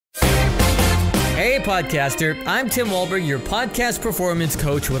Hey podcaster, I'm Tim Wahlberg, your podcast performance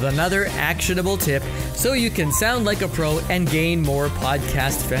coach with another actionable tip so you can sound like a pro and gain more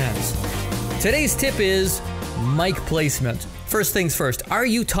podcast fans. Today's tip is mic placement. First things first, are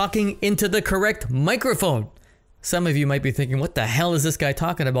you talking into the correct microphone? Some of you might be thinking, what the hell is this guy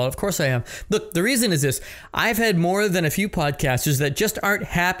talking about? Of course I am. Look, the reason is this. I've had more than a few podcasters that just aren't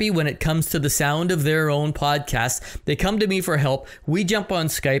happy when it comes to the sound of their own podcast. They come to me for help. We jump on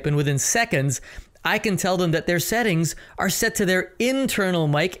Skype, and within seconds, I can tell them that their settings are set to their internal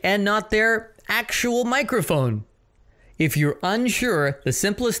mic and not their actual microphone. If you're unsure, the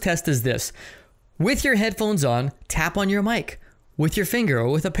simplest test is this. With your headphones on, tap on your mic with your finger or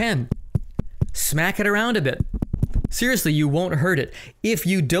with a pen. Smack it around a bit. Seriously, you won't hurt it. If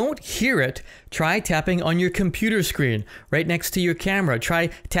you don't hear it, try tapping on your computer screen right next to your camera. Try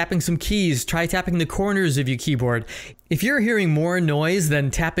tapping some keys. Try tapping the corners of your keyboard. If you're hearing more noise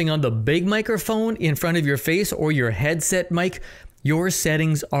than tapping on the big microphone in front of your face or your headset mic, your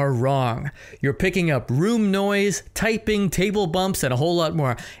settings are wrong. You're picking up room noise, typing, table bumps, and a whole lot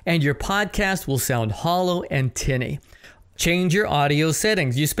more. And your podcast will sound hollow and tinny. Change your audio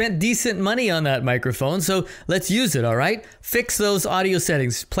settings. You spent decent money on that microphone, so let's use it, all right? Fix those audio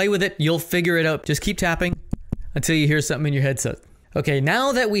settings. Play with it. You'll figure it out. Just keep tapping until you hear something in your headset. Okay,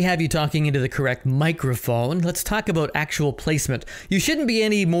 now that we have you talking into the correct microphone, let's talk about actual placement. You shouldn't be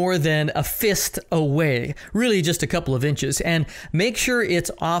any more than a fist away, really just a couple of inches, and make sure it's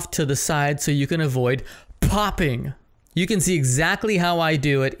off to the side so you can avoid popping. You can see exactly how I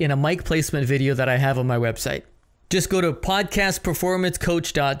do it in a mic placement video that I have on my website. Just go to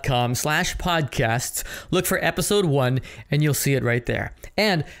podcastperformancecoach.com/podcasts, look for episode 1, and you'll see it right there.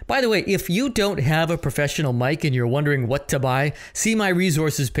 And by the way, if you don't have a professional mic and you're wondering what to buy, see my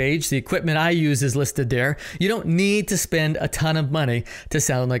resources page. The equipment I use is listed there. You don't need to spend a ton of money to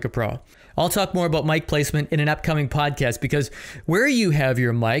sound like a pro. I'll talk more about mic placement in an upcoming podcast because where you have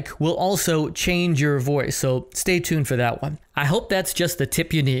your mic will also change your voice. So stay tuned for that one. I hope that's just the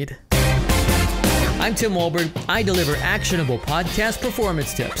tip you need. I'm Tim Wahlberg. I deliver actionable podcast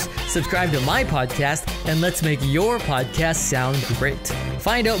performance tips. Subscribe to my podcast and let's make your podcast sound great.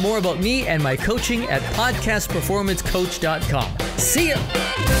 Find out more about me and my coaching at podcastperformancecoach.com. See ya!